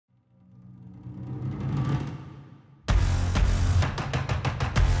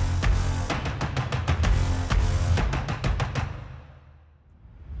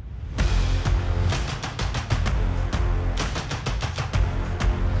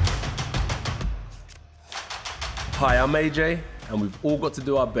Hi, I'm AJ, and we've all got to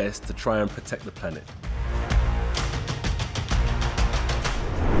do our best to try and protect the planet.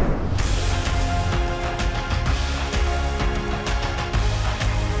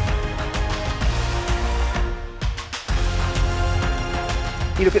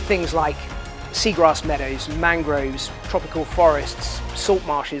 You look at things like seagrass meadows, mangroves, tropical forests, salt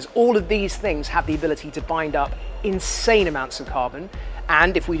marshes, all of these things have the ability to bind up insane amounts of carbon,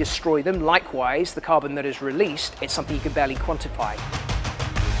 and if we destroy them, likewise, the carbon that is released, it's something you can barely quantify.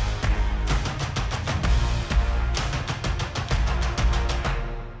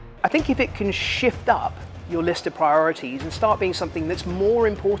 I think if it can shift up your list of priorities and start being something that's more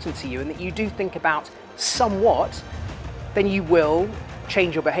important to you and that you do think about somewhat, then you will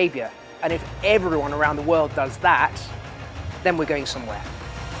change your behaviour. And if everyone around the world does that, then we're going somewhere.